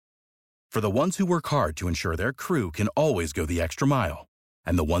For the ones who work hard to ensure their crew can always go the extra mile,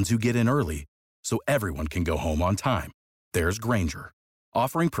 and the ones who get in early so everyone can go home on time, there's Grainger,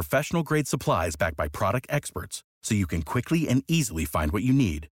 offering professional-grade supplies backed by product experts so you can quickly and easily find what you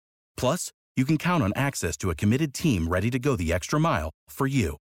need. Plus, you can count on access to a committed team ready to go the extra mile for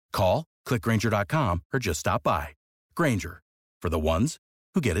you. Call, click Grainger.com, or just stop by. Grainger, for the ones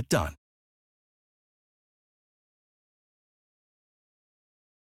who get it done.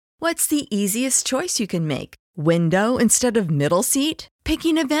 What's the easiest choice you can make? Window instead of middle seat?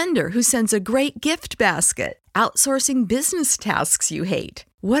 Picking a vendor who sends a great gift basket? Outsourcing business tasks you hate?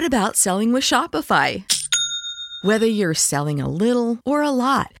 What about selling with Shopify? Whether you're selling a little or a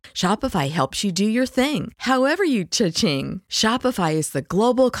lot, Shopify helps you do your thing, however you cha-ching. Shopify is the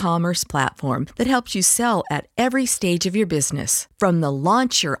global commerce platform that helps you sell at every stage of your business. From the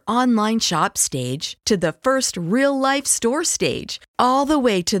launch your online shop stage to the first real-life store stage, all the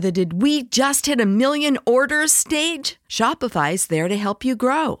way to the did we just hit a million orders stage. Shopify's there to help you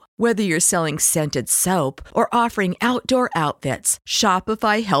grow. Whether you're selling scented soap or offering outdoor outfits,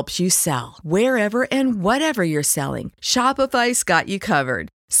 Shopify helps you sell. Wherever and whatever you're selling, Shopify's got you covered.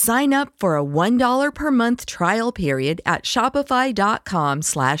 Sign up for a $1 per month trial period at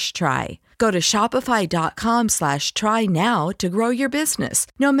shopify.com/try. Go to shopify.com/try now to grow your business,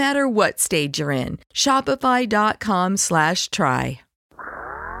 no matter what stage you're in. Shopify.com/try.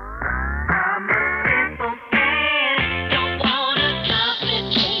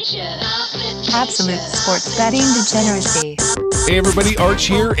 Absolute sports betting degeneracy. Hey everybody, Arch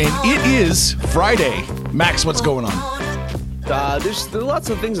here, and it is Friday. Max, what's going on? There's lots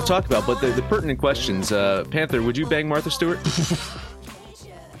of things to talk about, but the pertinent questions. Panther, would you bang Martha Stewart?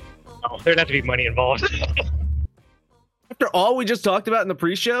 Oh, there'd have to be money involved. After all we just talked about in the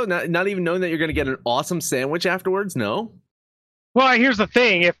pre-show, not even knowing that you're going to get an awesome sandwich afterwards? No? Well, here's the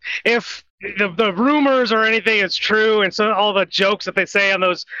thing. If the rumors or anything is true, and so all the jokes that they say on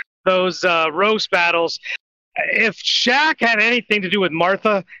those roast battles, if Shaq had anything to do with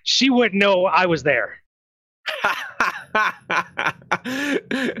Martha, she wouldn't know I was there.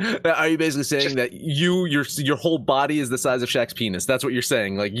 Are you basically saying that your whole body is the size of Shaq's penis? That's what you're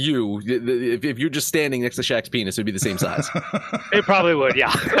saying. Like if you're just standing next to Shaq's penis, it would be the same size. It probably would,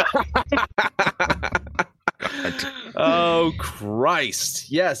 yeah. Oh Christ!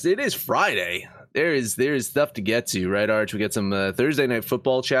 Yes, it is Friday. There is stuff to get to, right, Arch? We get some Thursday night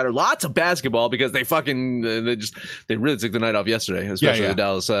football chatter, lots of basketball because they really took the night off yesterday, especially the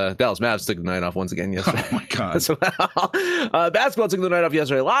Dallas Mavs took the night off once again yesterday. Oh my God! So, basketball took the night off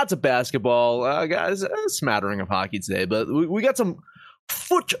yesterday. Lots of basketball, guys. A smattering of hockey today, but we got some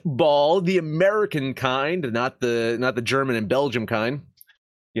football, the American kind, not the German and Belgium kind.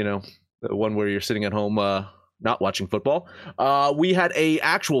 You know, the one where you're sitting at home. Not watching football. We had a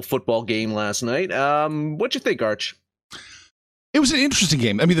actual football game last night. What'd you think, Arch? It was an interesting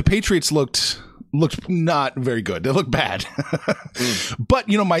game. I mean, the Patriots looked not very good. They looked bad. But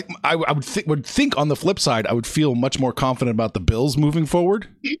you know, I would think on the flip side, I would feel much more confident about the Bills moving forward.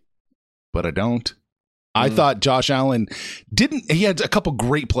 But I don't. I thought Josh Allen he had a couple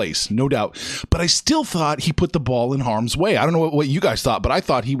great plays, no doubt, but I still thought he put the ball in harm's way. I don't know what you guys thought, but I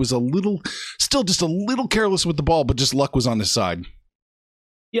thought he was still just a little careless with the ball, but just luck was on his side.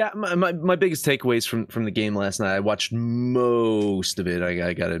 Yeah, my biggest takeaways from the game last night, I watched most of it.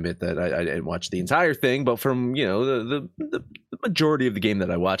 I got to admit that I didn't watch the entire thing, but from, you know, the majority of the game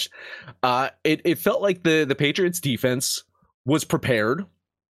that I watched, it felt like the Patriots defense was prepared,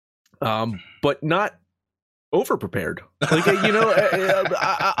 but not over-prepared. Like, you know,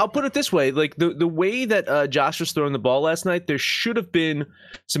 I'll put it this way. Like, the way that Josh was throwing the ball last night, there should have been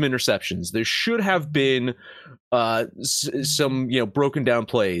some interceptions. There should have been some, you know, broken down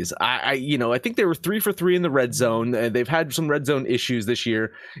plays. I think they were 3 for 3 in the red zone. They've had some red zone issues this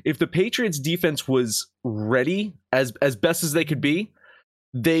year. If the Patriots defense was ready as best as they could be,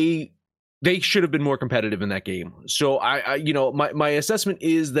 they should have been more competitive in that game. So my assessment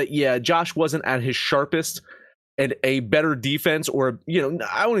is that, yeah, Josh wasn't at his sharpest, and a better defense, or, you know,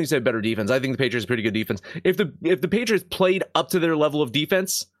 I wouldn't even say better defense. I think the Patriots are pretty good defense. If the Patriots played up to their level of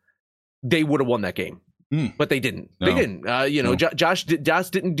defense, they would have won that game. But they didn't. No. They didn't. No. Josh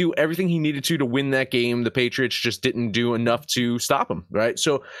didn't do everything he needed to win that game. The Patriots just didn't do enough to stop him, right?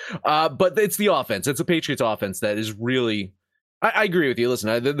 So, but it's the offense. It's the Patriots offense that is really. I agree with you.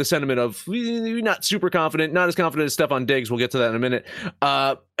 Listen, the sentiment of not super confident, not as confident as Stephon Diggs. We'll get to that in a minute.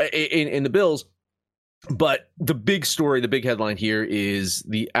 In the Bills. But the big story, the big headline here is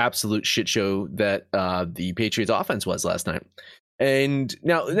the absolute shit show that the Patriots offense was last night. And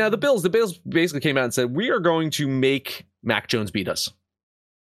now the Bills basically came out and said, we are going to make Mac Jones beat us.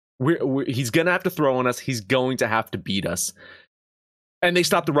 He's going to have to throw on us. He's going to have to beat us. And they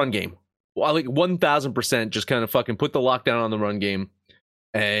stopped the run game. Well, like 1,000% just kind of fucking put the lockdown on the run game.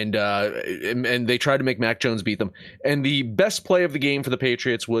 And they tried to make Mac Jones beat them. And the best play of the game for the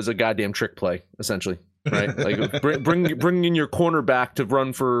Patriots was a goddamn trick play, essentially. Right? Like bring in your cornerback to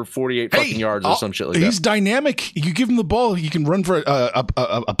run for 48 fucking yards or some shit like that. He's dynamic. You give him the ball, he can run for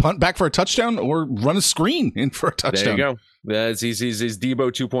a punt back for a touchdown or run a screen in for a touchdown. There you go. He's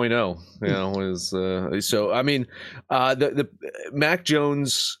Debo 2.0. So I mean, the Mac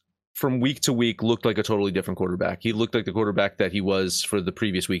Jones from week to week looked like a totally different quarterback. He looked like the quarterback that he was for the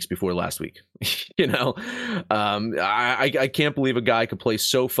previous weeks before last week. I can't believe a guy could play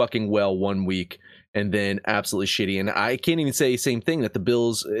so fucking well one week and then absolutely shitty. And I can't even say the same thing that the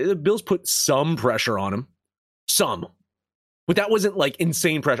Bills put some pressure on him. Some. But that wasn't like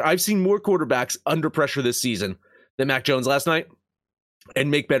insane pressure. I've seen more quarterbacks under pressure this season than Mac Jones last night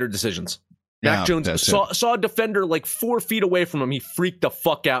and make better decisions. Mac Jones saw a defender like 4 feet away from him. He freaked the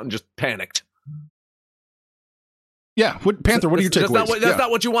fuck out and just panicked. Yeah. Panther, what are your takeaways? That's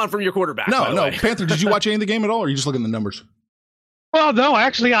not what you want from your quarterback. No. Panther, did you watch any of the game at all, or are you just looking at the numbers? Well, no,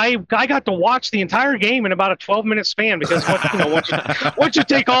 actually, I got to watch the entire game in about a 12-minute span because once you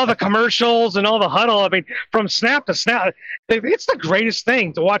take all the commercials and all the huddle, I mean, from snap to snap, it's the greatest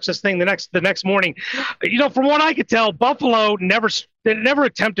thing to watch this thing the next morning. From what I could tell, Buffalo never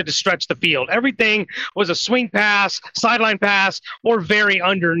attempted to stretch the field. Everything was a swing pass, sideline pass, or very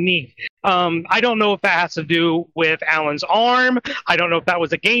underneath. I don't know if that has to do with Allen's arm. I don't know if that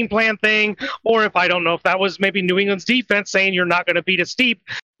was a game plan thing, or if that was maybe New England's defense saying you're not going to beat us deep.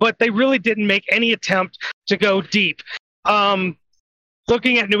 But they really didn't make any attempt to go deep.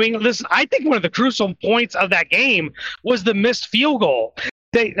 Looking at New England, I think one of the crucial points of that game was the missed field goal.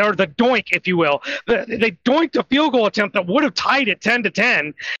 Or the doink, if you will. They doinked a field goal attempt that would have tied it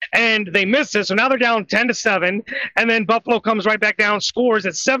 10-10, and they missed it. So now they're down 10-7, and then Buffalo comes right back down, scores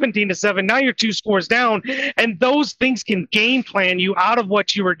at 17-7. Now you're 2 scores down, and those things can game plan you out of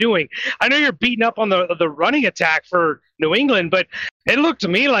what you were doing. I know you're beating up on the running attack for New England, but it looked to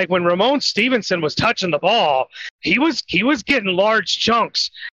me like when Ramon Stevenson was touching the ball, he was getting large chunks.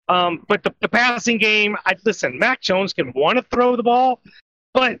 But the passing game, Mac Jones can want to throw the ball,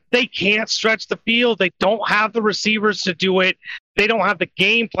 but they can't stretch the field. They don't have the receivers to do it. They don't have the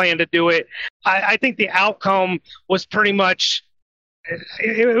game plan to do it. I think the outcome was pretty much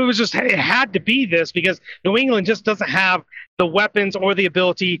it had to be this because New England just doesn't have the weapons or the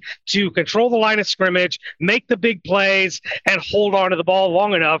ability to control the line of scrimmage, make the big plays, and hold on to the ball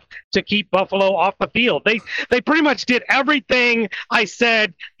long enough to keep Buffalo off the field. They pretty much did everything I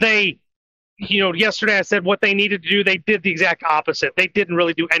said yesterday I said what they needed to do. They did the exact opposite. They didn't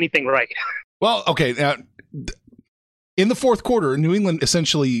really do anything right. Well, okay. Now, in the fourth quarter, New England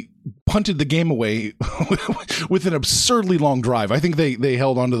essentially punted the game away with an absurdly long drive. I think they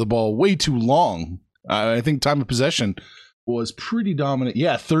held onto the ball way too long. I think time of possession was pretty dominant.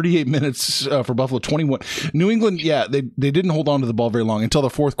 Yeah, 38 minutes for Buffalo, 21. New England, they didn't hold on to the ball very long until the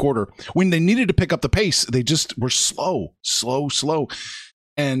fourth quarter. When they needed to pick up the pace, they just were slow.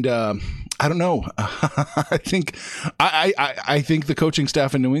 And I don't know. I think the coaching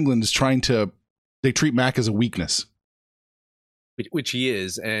staff in New England is they treat Mac as a weakness, which he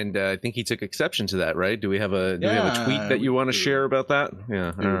is, and I think he took exception to that. Right? Do we have a tweet that you want to share about that?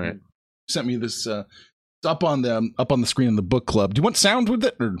 Yeah. All right. Sent me this. It's up on the screen in the book club. Do you want sound with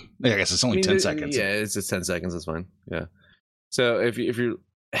it? Or I guess it's only 10 seconds. Yeah, it's just 10 seconds. That's fine. Yeah. So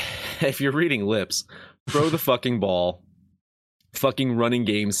if you're reading lips, throw the fucking ball. Fucking running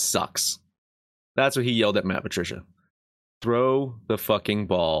game sucks. That's what he yelled at Matt Patricia. Throw the fucking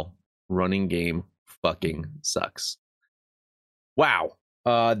ball. Running game fucking sucks. Wow.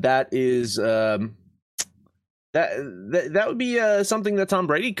 That is that would be something that Tom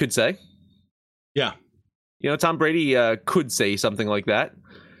Brady could say. Yeah. Tom Brady could say something like that.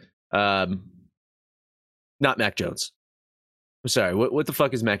 Not Mac Jones. I'm sorry. What the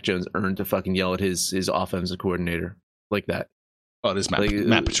fuck has Mac Jones earned to fucking yell at his offensive coordinator like that? Oh, it is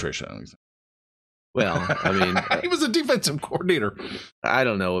Matt Patricia. Well, I mean, he was a defensive coordinator. I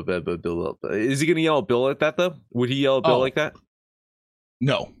don't know about Bill. Is he going to yell at Bill like that though? Would he yell at Bill like that?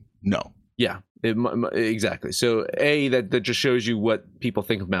 No. Yeah, exactly. So that just shows you what people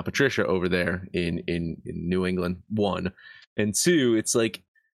think of Matt Patricia over there in New England. 1, and 2, it's like,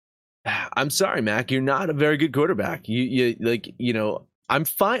 I'm sorry, Mac, you're not a very good quarterback. I'm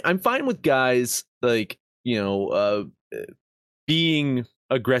fine with guys like being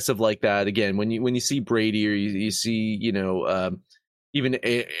aggressive like that. Again, when you see Brady or you see even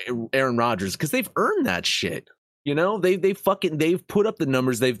Aaron Rodgers, because they've earned that shit. You know, they've put up the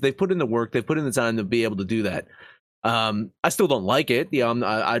numbers, they've put in the work, they've put in the time to be able to do that. I still don't like it. Yeah,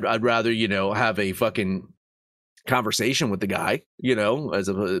 I'd rather, you know, have a fucking conversation with the guy, you know, as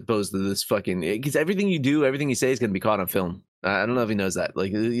opposed to this fucking, because everything you do, everything you say is going to be caught on film. I don't know if he knows that.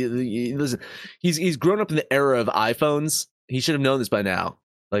 Like, listen, he's grown up in the era of iPhones. He should have known this by now.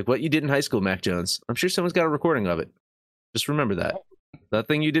 Like what you did in high school, Mac Jones. I'm sure someone's got a recording of it. Just remember that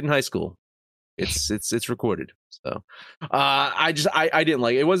thing you did in high school. It's recorded. So I didn't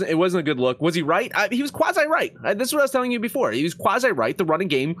like it. It wasn't a good look. Was he right? He was quasi right. This is what I was telling you before. He was quasi right. The running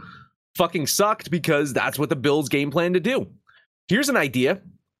game fucking sucked because that's what the Bills game plan to do. Here's an idea.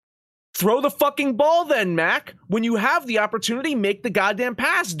 Throw the fucking ball then, Mac. When you have the opportunity, make the goddamn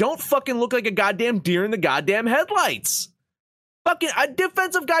pass. Don't fucking look like a goddamn deer in the goddamn headlights. Fucking a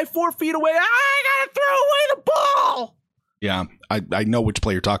defensive guy 4 feet away. I gotta throw away the ball. Yeah, I know which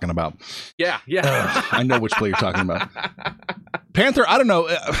play you're talking about. Yeah. I know which play you're talking about. Panther, I don't know.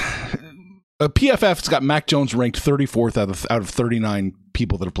 PFF's got Mac Jones ranked 34th out of 39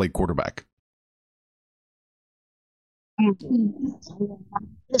 people that have played quarterback.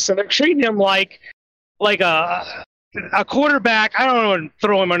 Listen, they're treating him like a quarterback. I don't want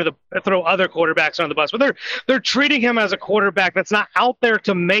to throw other quarterbacks under the bus, but they're treating him as a quarterback that's not out there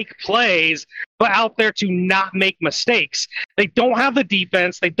to make plays, but out there to not make mistakes. They don't have the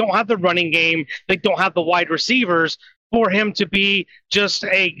defense, they don't have the running game, they don't have the wide receivers for him to be just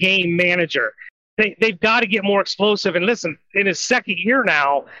a game manager. They've got to get more explosive. And listen, in his second year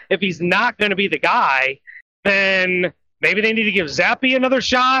now, if he's not going to be the guy, then maybe they need to give Zappe another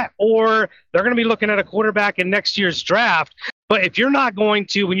shot, or they're going to be looking at a quarterback in next year's draft. But if you're not going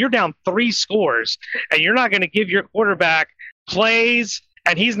to, when you're down 3 scores, and you're not going to give your quarterback plays,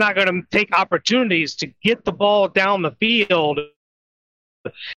 and he's not going to take opportunities to get the ball down the field,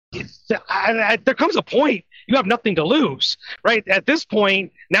 there comes a point you have nothing to lose, right? At this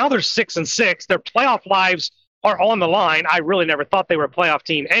point, now they're 6-6. Their playoff lives are on the line. I really never thought they were a playoff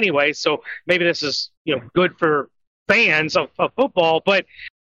team anyway, so maybe this is, you know, good for fans of football. But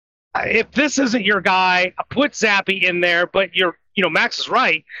if this isn't your guy, put Zappe in there. But Max is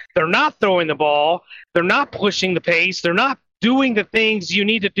right. They're not throwing the ball. They're not pushing the pace. They're not doing the things you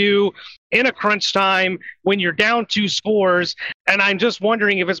need to do in a crunch time when you're down 2 scores. And I'm just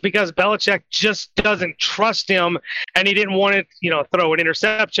wondering if it's because Belichick just doesn't trust him, and he didn't want to, throw an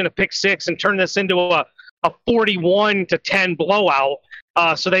interception, a pick 6, and turn this into a 41-10 blowout.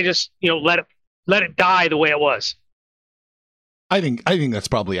 So they just, let it die the way it was. I think that's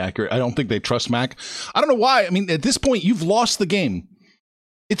probably accurate. I don't think they trust Mac. I don't know why. I mean, at this point, you've lost the game.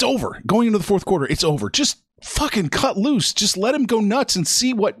 It's over. Going into the fourth quarter, it's over. Just fucking cut loose. Just let him go nuts and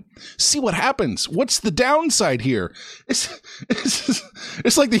see what happens. What's the downside here? It's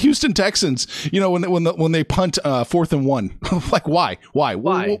like the Houston Texans, when they punt 4th and 1. Like, why?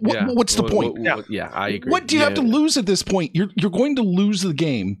 What's the point? Yeah, I agree. What do you have to lose at this point? You're going to lose the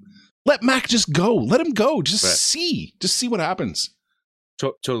game. Let Mac just go. Let him go. Just see what happens.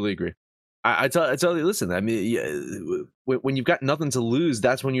 Totally agree. I tell you, listen. I mean, when you've got nothing to lose,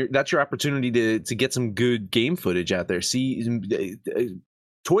 that's your opportunity to get some good game footage out there. See,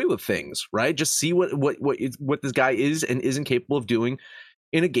 toy with things, right? Just see what this guy is and isn't capable of doing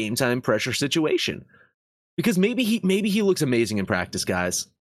in a game time pressure situation. Because maybe he looks amazing in practice, guys.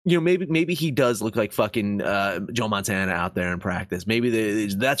 Maybe he does look like fucking Joe Montana out there in practice. Maybe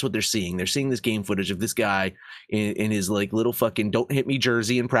that's what they're seeing. They're seeing this game footage of this guy in his like little fucking "don't hit me"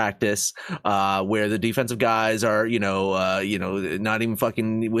 jersey in practice, where the defensive guys are not even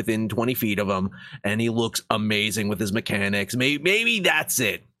fucking within 20 feet of him, and he looks amazing with his mechanics. Maybe that's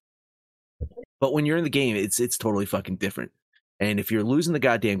it. But when you're in the game, it's totally fucking different. And if you're losing the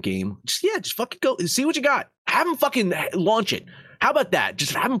goddamn game, just fucking go see what you got. Have him fucking launch it. How about that?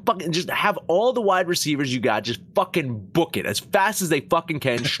 Just have all the wide receivers you got, just fucking book it as fast as they fucking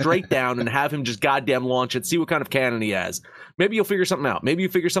can, straight down, and have him just goddamn launch it. See what kind of cannon he has. Maybe you'll figure something out. Maybe you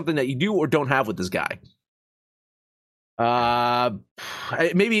figure something that you do or don't have with this guy.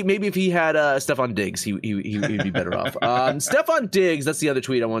 Maybe if he had Stephon Diggs, he'd be better off. Stephon Diggs, that's the other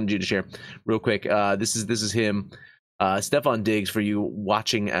tweet I wanted you to share real quick. This is him. Stephon Diggs, for you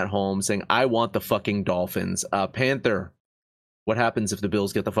watching at home, saying, "I want the fucking Dolphins." Panther, what happens if the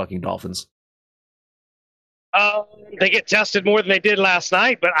Bills get the fucking Dolphins? They get tested more than they did last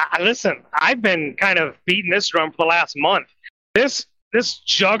night. But listen, I've been kind of beating this drum for the last month. This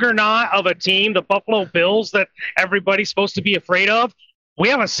juggernaut of a team, the Buffalo Bills, that everybody's supposed to be afraid of, we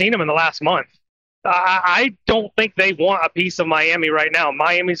haven't seen them in the last month. I don't think they want a piece of Miami right now.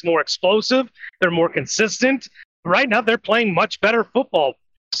 Miami's more explosive. They're more consistent. Right now, they're playing much better football.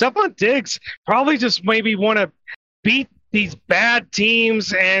 Stephon Diggs probably just maybe want to beat these bad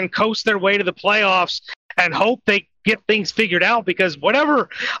teams and coast their way to the playoffs and hope they get things figured out, because whatever,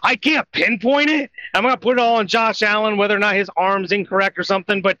 I can't pinpoint it. I'm going to put it all on Josh Allen, whether or not his arm's incorrect or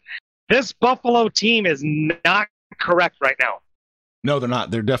something, but this Buffalo team is not correct right now. No, they're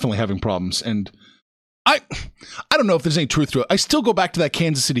not. They're definitely having problems. And I don't know if there's any truth to it. I still go back to that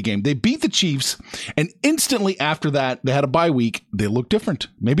Kansas City game. They beat the Chiefs, and instantly after that, they had a bye week. They looked different.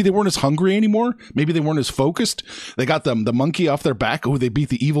 Maybe they weren't as hungry anymore. Maybe they weren't as focused. They got the monkey off their back. Oh, they beat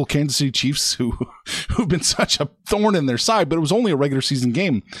the evil Kansas City Chiefs, who've been such a thorn in their side, but it was only a regular season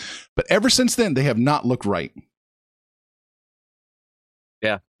game. But ever since then, they have not looked right.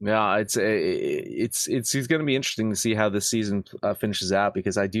 Yeah, it's going to be interesting to see how this season finishes out,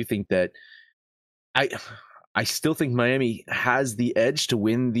 because I do think that I still think Miami has the edge to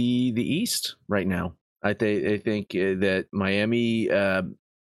win the East right now. I think that Miami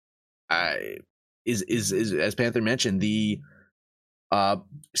is as Panther mentioned, the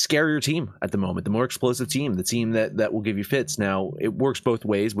scarier team at the moment, the more explosive team, the team that will give you fits. Now it works both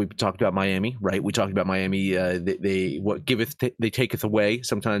ways. We talked about Miami, right? We talked about Miami. They what giveth they taketh away.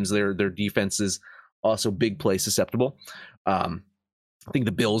 Sometimes their defense is also big play susceptible. I think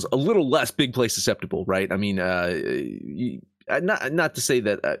the Bills a little less big play susceptible, right? I mean, not to say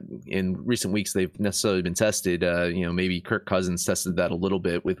that in recent weeks they've necessarily been tested. Maybe Kirk Cousins tested that a little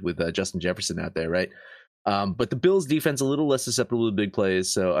bit with Justin Jefferson out there, right? But the Bills defense a little less susceptible to big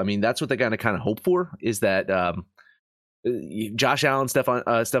plays. So, I mean, that's what they kind of hope for, is that Josh Allen,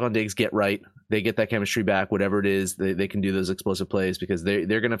 Stephon Diggs get right. They get that chemistry back, whatever it is, they can do those explosive plays, because they're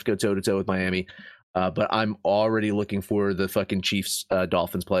going to have to go toe to toe with Miami. But I'm already looking for the fucking Chiefs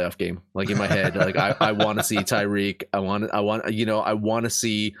Dolphins playoff game. Like in my head, like I want to see Tyreek. I want to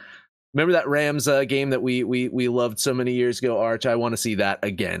see. Remember that Rams game that we loved so many years ago, Arch? I want to see that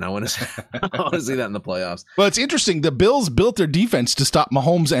again. I want to see that in the playoffs. Well, it's interesting. The Bills built their defense to stop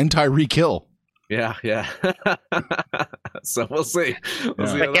Mahomes and Tyreek Hill. Yeah. So we'll see.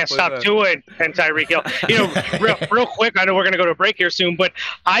 They can't stop Tua and Tyreek Hill. Real quick, I know we're going to go to a break here soon, but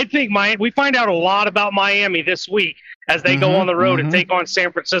I think we find out a lot about Miami this week as they go on the road and take on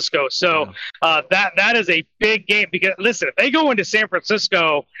San Francisco. So that is a big game, because listen, if they go into San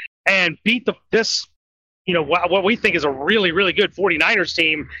Francisco and beat what we think is a really, really good 49ers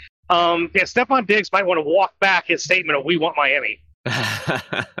team, Stephon Diggs might want to walk back his statement of "We want Miami."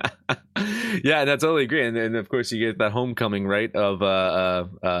 Yeah, and I totally agree. And of course, you get that homecoming, right, of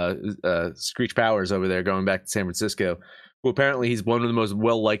Screech Powers over there going back to San Francisco. Well, apparently he's one of the most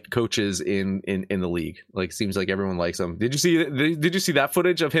well-liked coaches in the league. Like, seems like everyone likes him. Did you see that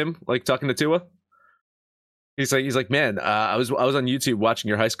footage of him like talking to Tua? He's like, man, I was on YouTube watching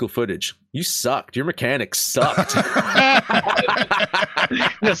your high school footage. You sucked. Your mechanics sucked.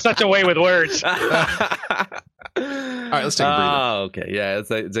 That's such a way with words. All right, let's take a break. Oh, okay. Yeah, let's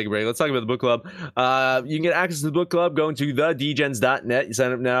take a break. Let's talk about the book club. You can get access to the book club going to thedgens.net. You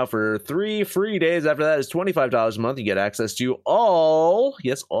sign up now for 3 free days. After that is $25 a month. You get access to all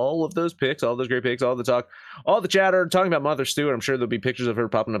of those picks, all those great picks, all the talk, all the chatter, talking about Mother Stewart. I'm sure there'll be pictures of her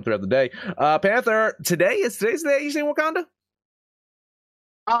popping up throughout the day. Panther, today's the day you see Wakanda?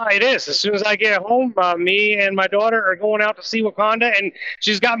 It is. As soon as I get home, me and my daughter are going out to see Wakanda, and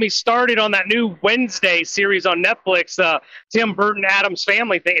she's got me started on that new Wednesday series on Netflix, Tim Burton Addams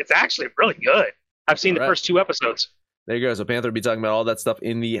Family thing. It's actually really good. I've seen the first 2 episodes. There you go. So Panther will be talking about all that stuff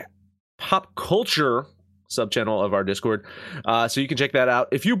in the pop culture sub-channel of our Discord. So you can check that out.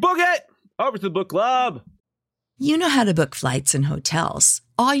 If you book it, over to the book club. You know how to book flights and hotels.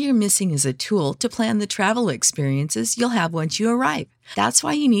 All you're missing is a tool to plan the travel experiences you'll have once you arrive. That's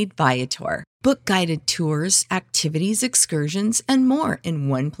why you need Viator. Book guided tours, activities, excursions, and more in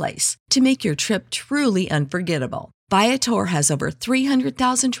one place to make your trip truly unforgettable. Viator has over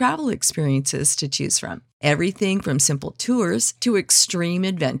 300,000 travel experiences to choose from. Everything from simple tours to extreme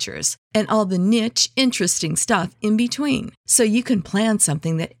adventures and all the niche, interesting stuff in between. So you can plan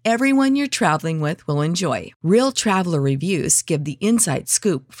something that everyone you're traveling with will enjoy. Real traveler reviews give the inside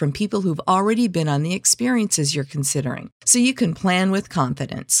scoop from people who've already been on the experiences you're considering. So you can plan with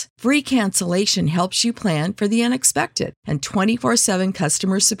confidence. Free cancellation helps you plan for the unexpected. And 24/7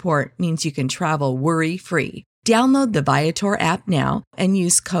 customer support means you can travel worry-free. Download the Viator app now and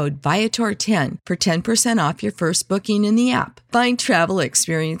use code Viator10 for 10% off your first booking in the app. Find travel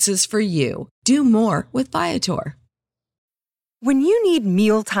experiences for you. Do more with Viator. When you need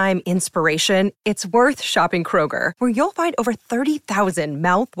mealtime inspiration, it's worth shopping Kroger, where you'll find over 30,000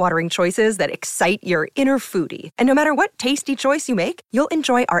 mouth-watering choices that excite your inner foodie. And no matter what tasty choice you make, you'll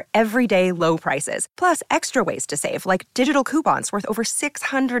enjoy our everyday low prices, plus extra ways to save, like digital coupons worth over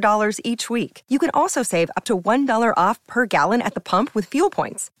 $600 each week. You can also save up to $1 off per gallon at the pump with fuel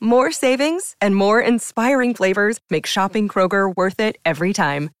points. More savings and more inspiring flavors make shopping Kroger worth it every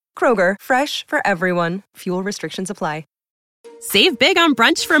time. Kroger, fresh for everyone. Fuel restrictions apply. Save big on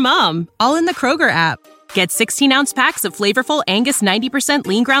brunch for mom, all in the Kroger app. Get 16-ounce packs of flavorful Angus 90%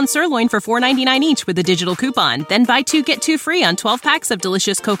 lean ground sirloin for $4.99 each with a digital coupon. Then buy 2, get 2 free on 12 packs of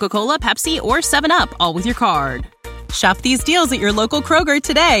delicious Coca-Cola, Pepsi, or 7-Up, all with your card. Shop these deals at your local Kroger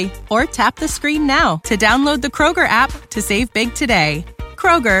today, or tap the screen now to download the Kroger app to save big today.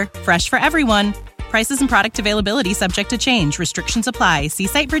 Kroger, fresh for everyone. Prices and product availability subject to change. Restrictions apply. See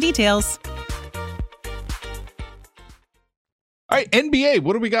site for details. All right, NBA,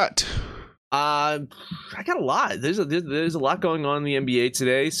 what do we got? I got a lot. There's a lot going on in the NBA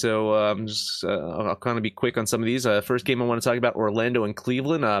today, so I'll kind of be quick on some of these. First game I want to talk about, Orlando and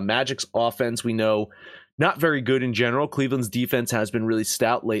Cleveland. Magic's offense, we know, not very good in general. Cleveland's defense has been really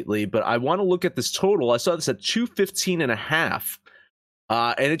stout lately, but I want to look at this total. I saw this at 215.5.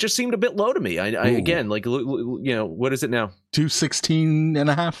 And it just seemed a bit low to me. Again, like, you know, what is it now? 216.5,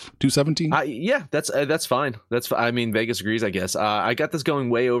 217. Yeah, that's fine. I mean, Vegas agrees, I guess. I got this going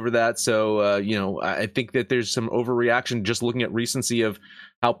way over that. So, you know, I think that there's some overreaction just looking at recency of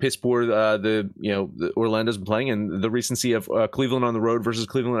how piss poor the Orlando's been playing, and the recency of Cleveland on the road versus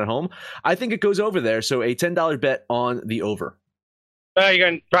Cleveland at home. I think it goes over there. So a $10 bet on the over. You're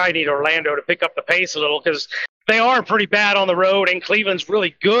going to probably need Orlando to pick up the pace a little, because they are pretty bad on the road, and Cleveland's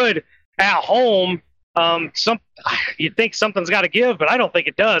really good at home. You'd think something's got to give, but I don't think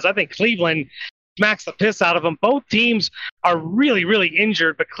it does. I think Cleveland smacks the piss out of them. Both teams are really, really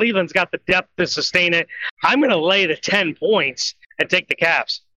injured, but Cleveland's got the depth to sustain it. I'm going to lay the 10 points and take the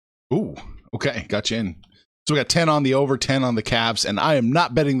Cavs. Ooh, okay, got you in. So we got 10 on the over, 10 on the Cavs, and I am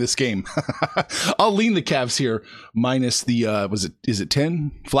not betting this game. I'll lean the Cavs here minus the, is it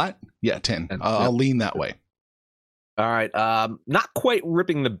 10 flat? Yeah, 10. I'll lean that way. All right. Not quite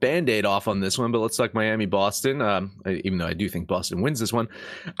ripping the Band-Aid off on this one, but let's talk Miami-Boston. Even though I do think Boston wins this one.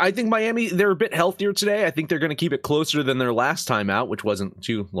 I think Miami, they're a bit healthier today. I think they're going to keep it closer than their last time out, which wasn't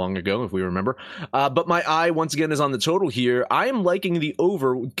too long ago, if we remember. But my eye, once again, is on the total here. I am liking the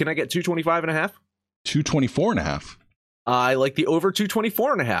over. Can I get 225.5? 224.5. I like the over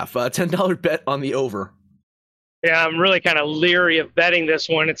 224.5. $10 bet on the over. Yeah, I'm really kind of leery of betting this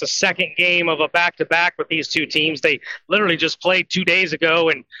one. It's a second game of a back-to-back with these two teams. They literally just played 2 days ago,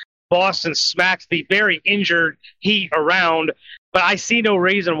 and Boston smacked the very injured Heat around. But I see no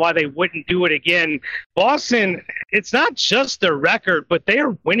reason why they wouldn't do it again. Boston, it's not just their record, but they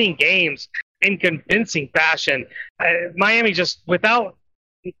are winning games in convincing fashion. Miami just, without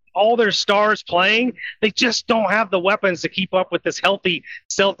all their stars playing, they just don't have the weapons to keep up with this healthy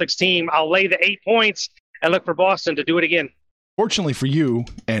Celtics team. I'll lay the 8 points and look for Boston to do it again. Fortunately for you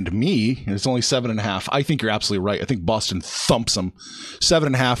and me, it's only 7.5. I think you're absolutely right. I think Boston thumps them.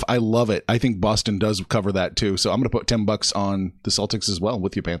 7.5. I love it. I think Boston does cover that too. So I'm going to put $10 on the Celtics as well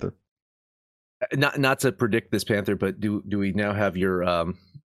with you, Panther. Not to predict this, Panther, but do we now have your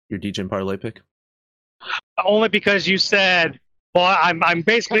DJ parlay pick? Only because you said, well, I'm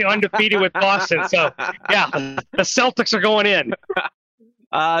basically undefeated with Boston. So yeah, the Celtics are going in.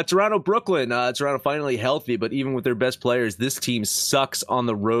 Toronto, Brooklyn. Toronto finally healthy, but even with their best players, this team sucks on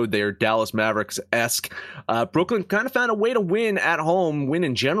the road. They are Dallas Mavericks-esque. Brooklyn kind of found a way to win at home, win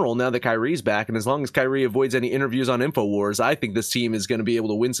in general, now that Kyrie's back. And as long as Kyrie avoids any interviews on InfoWars, I think this team is going to be able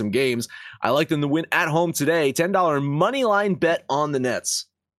to win some games. I like them to win at home today. $10 money line bet on the Nets.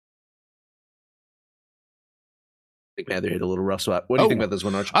 I think Panther hit a little rough spot. What do you think about this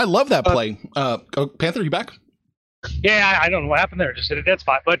one, Arch? I love that play. Panther, you back? Yeah, I don't know what happened there. Just hit a dead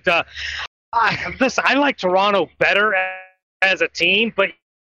spot. But listen, I like Toronto better as a team, but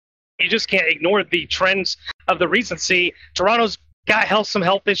you just can't ignore the trends of the recency. Toronto's got some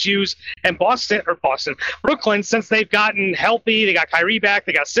health issues, and Brooklyn, since they've gotten healthy, they got Kyrie back,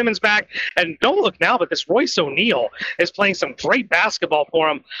 they got Simmons back, and don't look now, but this Royce O'Neal is playing some great basketball for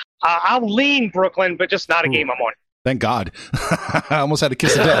them. I'll lean Brooklyn, but just not a game I'm on. Thank God. I almost had a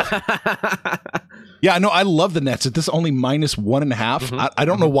kiss of death. Yeah, no, I love the Nets. At this only minus 1.5. Mm-hmm. I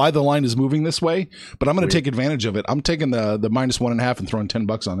don't know why the line is moving this way, but I'm going to take advantage of it. I'm taking the minus 1.5 and throwing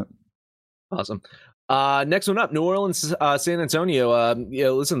 $10 on it. Awesome. Next one up, New Orleans, San Antonio.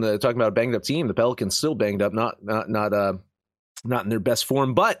 Listen, talking about a banged up team. The Pelicans still banged up, not in their best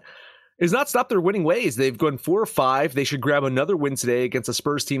form, but has not stopped their winning ways. They've gone 4-5. They should grab another win today against a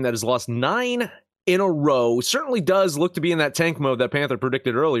Spurs team that has lost 9 in a row. Certainly does look to be in that tank mode that Panther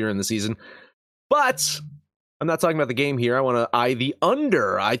predicted earlier in the season. But I'm not talking about the game here. I want to eye the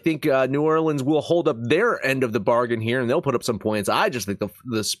under. I think New Orleans will hold up their end of the bargain here, and they'll put up some points. I just think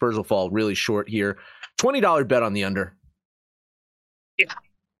the Spurs will fall really short here. $20 bet on the under. Yeah.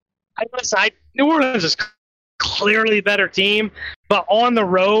 New Orleans is clearly a better team, but on the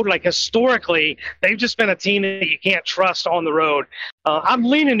road, like historically, they've just been a team that you can't trust on the road. I'm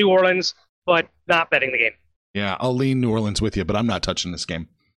leaning New Orleans, but not betting the game. Yeah, I'll lean New Orleans with you, but I'm not touching this game.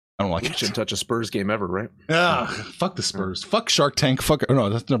 I don't like it. Shouldn't touch a Spurs game ever, right? Fuck the Spurs. Fuck Shark Tank. No,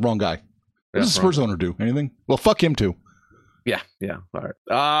 that's the wrong guy. What does the Spurs owner do? Anything? Well, fuck him too. Yeah. All right.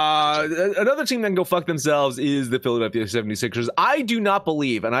 Another team that can go fuck themselves is the Philadelphia 76ers. I do not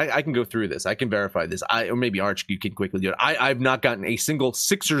believe, and I can go through this. I can verify this. Or maybe Arch, you can quickly do it. I've not gotten a single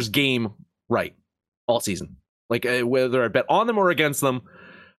Sixers game right all season. Like whether I bet on them or against them,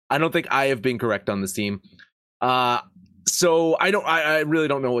 I don't think I have been correct on this team. So I really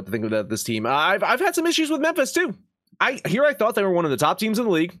don't know what to think about this team. I've had some issues with Memphis too. I thought they were one of the top teams in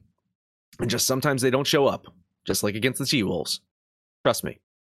the league, and just sometimes they don't show up. Just like against the T-Wolves. Trust me.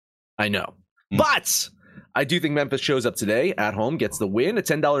 I know. But I do think Memphis shows up today at home, gets the win. A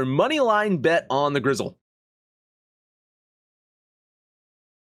 $10 money line bet on the Grizzle.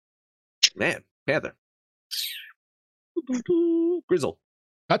 Man, Panther. Grizzle.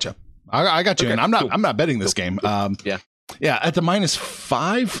 Gotcha. I got you. Okay, and I'm not betting this game. Yeah, at the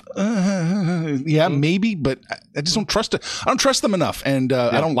 -5, maybe, but I just don't trust it. I don't trust them enough, and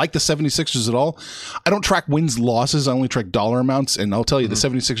I don't like the 76ers at all. I don't track wins, losses. I only track dollar amounts, and I'll tell you, the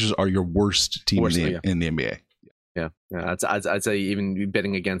 76ers are your worst team in the NBA. Yeah. I'd say even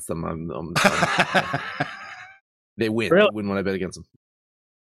betting against them, they win. Really? I wouldn't want to bet against them.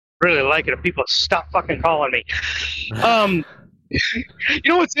 Really like it if people stop fucking calling me. You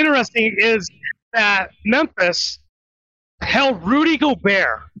know what's interesting is that Memphis held Rudy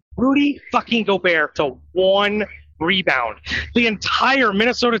fucking Gobert to 1 rebound. The entire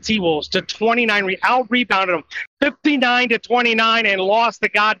Minnesota T-Wolves to 29, out-rebounded them 59-29 and lost the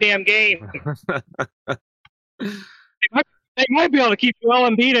goddamn game. They might be able to keep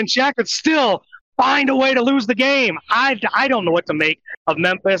Joel Embiid and Shaq, but still find a way to lose the game. I don't know what to make of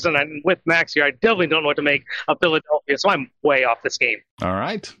Memphis, and with Max here, I definitely don't know what to make of Philadelphia, so I'm way off this game. All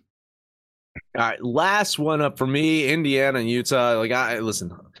right. All right, last one up for me, Indiana and Utah.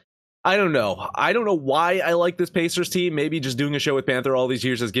 Listen, I don't know. I don't know why I like this Pacers team. Maybe just doing a show with Panther all these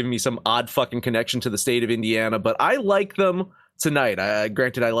years has given me some odd fucking connection to the state of Indiana, but I like them tonight.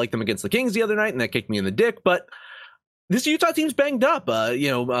 Granted, I liked them against the Kings the other night, and that kicked me in the dick, but this Utah team's banged up.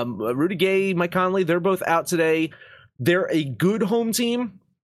 Rudy Gay, Mike Conley, they're both out today. They're a good home team,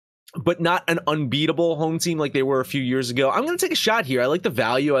 but not an unbeatable home team like they were a few years ago. I'm going to take a shot here. I like the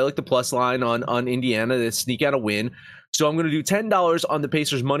value. I like the plus line on Indiana to sneak out a win. So I'm going to do $10 on the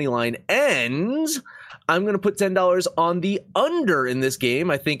Pacers money line, and I'm going to put $10 on the under in this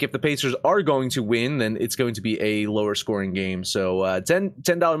game. I think if the Pacers are going to win, then it's going to be a lower scoring game. So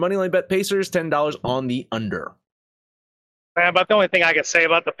 $10 money line bet Pacers, $10 on the under. But the only thing I can say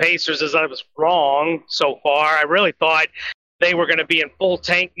about the Pacers is I was wrong so far. I really thought they were going to be in full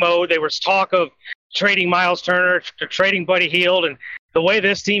tank mode. There was talk of trading Miles Turner, trading Buddy Hield, and the way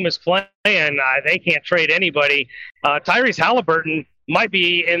this team is playing, they can't trade anybody. Tyrese Halliburton might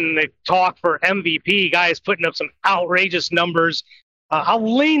be in the talk for MVP. Guy is putting up some outrageous numbers.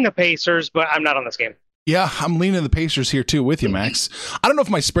 I'll lean the Pacers, but I'm not on this game. Yeah, I'm leaning the Pacers here too with you, Max. I don't know if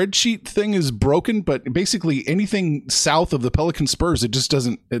my spreadsheet thing is broken, but basically anything south of the Pelican Spurs, it just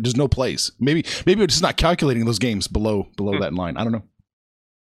doesn't. There's no plays. Maybe we're just not calculating those games below that line. I don't know.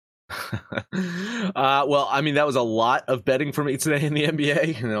 Well, I mean, that was a lot of betting for me today in the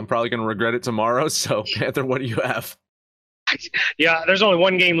NBA, and I'm probably going to regret it tomorrow. So, Panther, what do you have? Yeah, there's only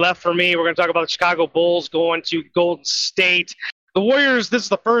one game left for me. We're going to talk about the Chicago Bulls going to Golden State. The Warriors, this is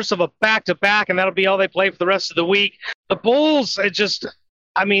the first of a back-to-back, and that'll be all they play for the rest of the week. The Bulls,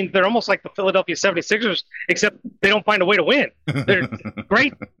 they're almost like the Philadelphia 76ers, except they don't find a way to win. They're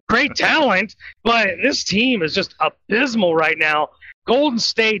great talent, but this team is just abysmal right now. Golden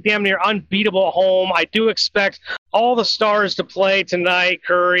State, damn near unbeatable at home. I do expect all the stars to play tonight,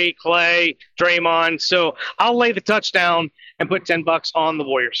 Curry, Clay, Draymond. So I'll lay the touchdown and put $10 on the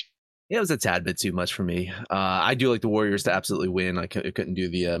Warriors. Yeah, it was a tad bit too much for me. I do like the Warriors to absolutely win. I couldn't do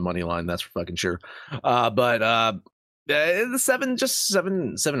the money line, that's for fucking sure. But the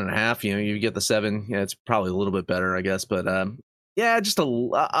 7.5. You get the 7. Yeah, it's probably a little bit better, I guess. But Yeah,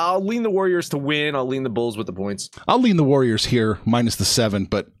 I'll lean the Warriors to win. I'll lean the Bulls with the points. I'll lean the Warriors here, minus the 7,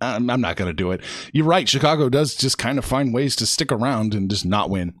 but I'm not going to do it. You're right. Chicago does just kind of find ways to stick around and just not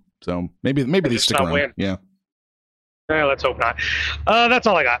win. So maybe they stick around. Win. Yeah. Let's hope not. That's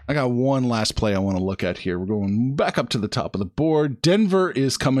all I got. I got one last play I want to look at here. We're going back up to the top of the board. Denver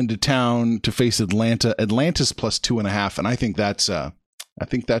is coming to town to face Atlanta. Atlanta's plus 2.5, and I think that's a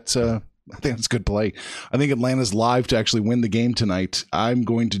good play. I think Atlanta's live to actually win the game tonight. I'm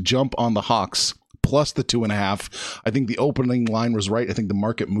going to jump on the Hawks plus the 2.5. I think the opening line was right. I think the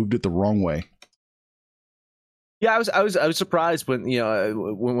market moved it the wrong way. Yeah, I was surprised when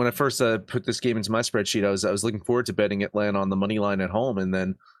when I first put this game into my spreadsheet. I was looking forward to betting Atlanta on the money line at home, and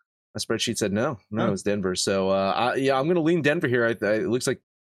then my spreadsheet said no, it was Denver. So I'm going to lean Denver here. It looks like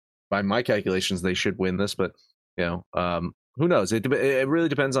by my calculations they should win this, but who knows? It really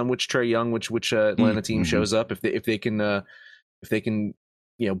depends on which Trae Young, which Atlanta team shows up. If they can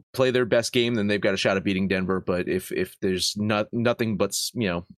play their best game, then they've got a shot at beating Denver. But if there's nothing but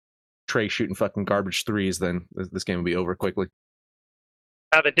Trae shooting fucking garbage threes, then this game will be over quickly.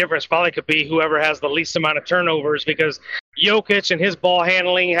 The difference probably could be whoever has the least amount of turnovers, because Jokic and his ball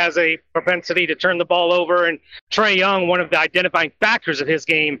handling has a propensity to turn the ball over, and Trae Young, one of the identifying factors of his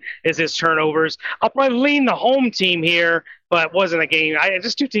game is his turnovers. I'll probably lean the home team here, but it wasn't a game.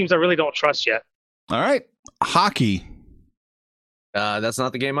 Just two teams I really don't trust yet. All right. Hockey. That's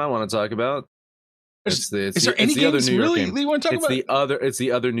not the game I want to talk about. Is there any games really you want to talk about? It's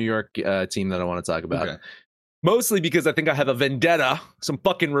the other New York team that I want to talk about. Okay. Mostly because I think I have a vendetta, some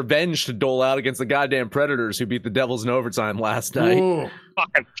fucking revenge to dole out against the goddamn Predators who beat the Devils in overtime last night. Ooh,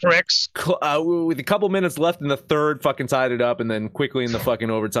 fucking pricks. With a couple minutes left in the third, fucking tied it up, and then quickly in the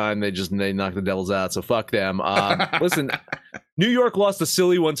fucking overtime, they knocked the Devils out, so fuck them. Listen, New York lost a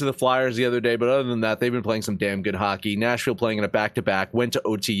silly one to the Flyers the other day, but other than that, they've been playing some damn good hockey. Nashville playing in a back-to-back, went to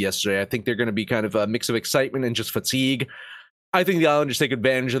OT yesterday. I think they're going to be kind of a mix of excitement and just fatigue. I think the Islanders take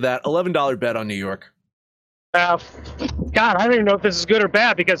advantage of that. $11 bet on New York. God, I don't even know if this is good or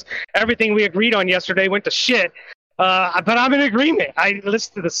bad, because everything we agreed on yesterday went to shit. But I'm in agreement. I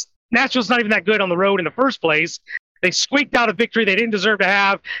listen to this. Nashville's not even that good on the road in the first place. They squeaked out a victory they didn't deserve to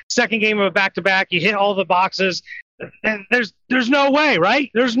have. Second game of a back-to-back. You hit all the boxes. And there's no way, right?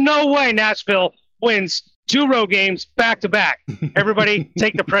 There's no way Nashville wins 2 road games back-to-back. Everybody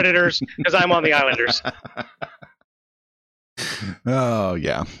take the Predators, because I'm on the Islanders. Oh,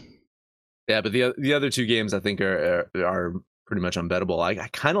 yeah. Yeah, but the other 2 games I think are pretty much unbettable. I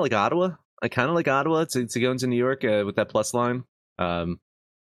kind of like Ottawa. To go into New York with that plus line. Line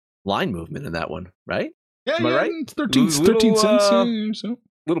movement in that one, right? Yeah, Am I right? 13 cents. So.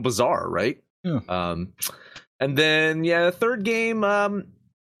 Little bizarre, right? Yeah. And then, the third game, I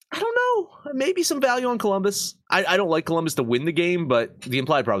don't know. Maybe some value on Columbus. I don't like Columbus to win the game, but the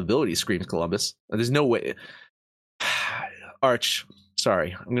implied probability screams Columbus. There's no way. Arch,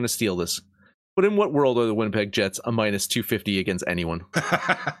 sorry, I'm going to steal this. But in what world are the Winnipeg Jets a minus 250 against anyone?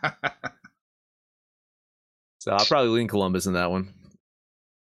 So I'll probably lean Columbus in that one.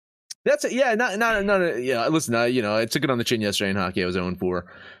 That's it. Yeah, not. Yeah, listen. I took it on the chin yesterday in hockey. I was 0-4.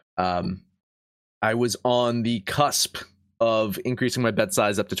 I was on the cusp of increasing my bet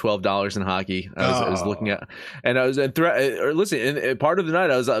size up to $12 in hockey. I was looking at, and I was listen. And part of the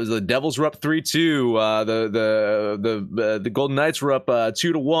night, I was the Devils were up 3-2. The Golden Knights were up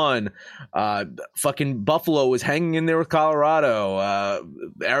 2-1. Fucking Buffalo was hanging in there with Colorado.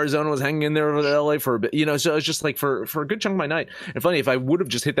 Arizona was hanging in there with LA for a bit. So it was just like for a good chunk of my night. And funny, if I would have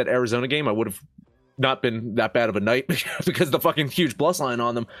just hit that Arizona game, I would have not been that bad of a night because of the fucking huge plus line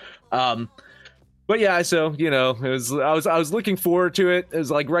on them. But yeah, so it was. I was looking forward to it. It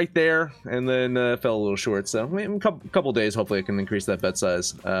was like right there, and then fell a little short. So a couple days, hopefully, I can increase that bet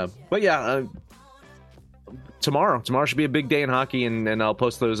size. But yeah, tomorrow should be a big day in hockey, and I'll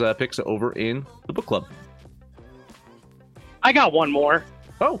post those picks over in the book club. I got one more.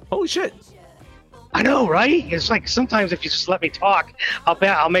 Oh, holy shit! I know, right? It's like sometimes if you just let me talk,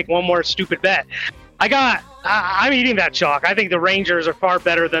 I'll make one more stupid bet. I'm eating that chalk. I think the Rangers are far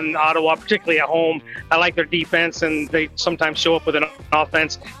better than Ottawa, particularly at home. I like their defense, and they sometimes show up with an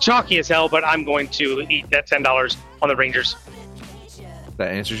offense. Chalky as hell, but I'm going to eat that $10 on the Rangers.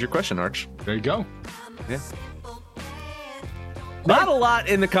 That answers your question, Arch. There you go. Yeah. Not a lot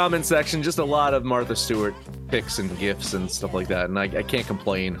in the comment section, just a lot of Martha Stewart picks and gifts and stuff like that, and I can't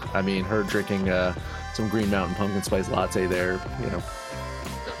complain. I mean, her drinking some Green Mountain pumpkin spice latte there,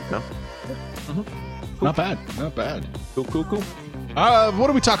 no. Mm-hmm. Cool. Not bad. Cool. What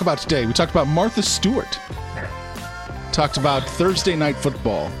did we talk about today? We talked about Martha Stewart. Talked about Thursday Night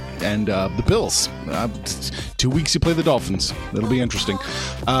Football. and the Bills. 2 weeks you play the Dolphins. It'll be interesting.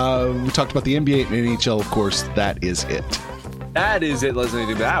 We talked about the NBA and NHL, of course. That is it. That is it.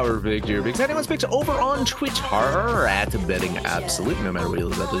 Listening to our Big Deer Big Anyone's Picks over on Twitter at Betting Absolute. No matter where you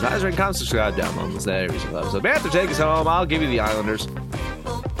live, please eyes, comment, subscribe, download this every single episode. After take us home, I'll give you the Islanders.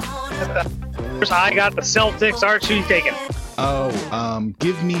 I got the Celtics. Arch, who you taking?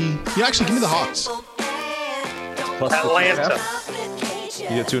 Give me the Hawks. Plus Atlanta.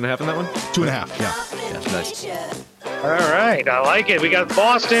 You got 2.5 in that one? 2.5, yeah. Yeah, nice. All right, I like it. We got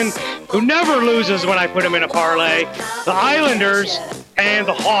Boston, who never loses when I put him in a parlay. The Islanders and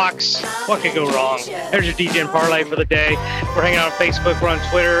the Hawks. What could go wrong? There's your DJ and parlay for the day. We're hanging out on Facebook, we're on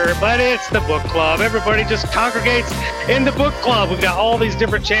Twitter, but it's the book club. Everybody just congregates in the book club. We've got all these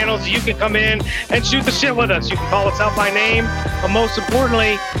different channels. You can come in and shoot the shit with us. You can call us out by name, but most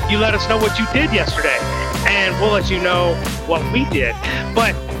importantly, you let us know what you did yesterday, and we'll let you know what we did.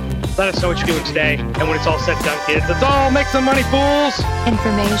 But let us know what you're doing today, and when it's all said and done, kids, let's all make some money, fools!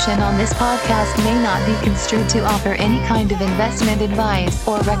 Information on this podcast may not be construed to offer any kind of investment advice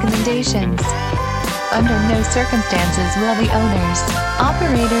or recommendations. Under no circumstances will the owners,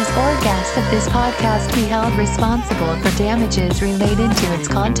 operators, or guests of this podcast be held responsible for damages related to its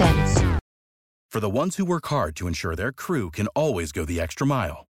contents. For the ones who work hard to ensure their crew can always go the extra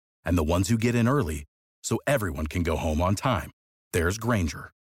mile, and the ones who get in early so everyone can go home on time, there's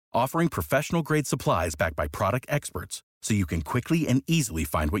Grainger, offering professional-grade supplies backed by product experts so you can quickly and easily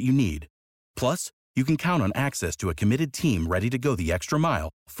find what you need. Plus, you can count on access to a committed team ready to go the extra mile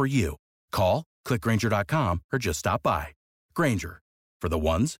for you. Call, click Grainger.com, or just stop by. Grainger, for the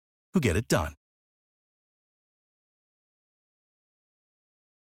ones who get it done.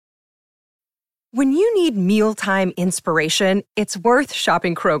 When you need mealtime inspiration, it's worth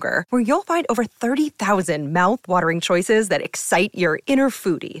shopping Kroger, where you'll find over 30,000 mouth-watering choices that excite your inner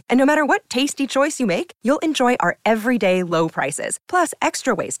foodie. And no matter what tasty choice you make, you'll enjoy our everyday low prices, plus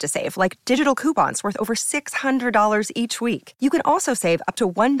extra ways to save, like digital coupons worth over $600 each week. You can also save up to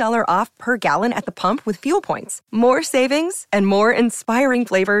 $1 off per gallon at the pump with fuel points. More savings and more inspiring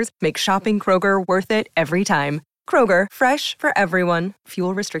flavors make shopping Kroger worth it every time. Kroger, fresh for everyone.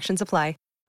 Fuel restrictions apply.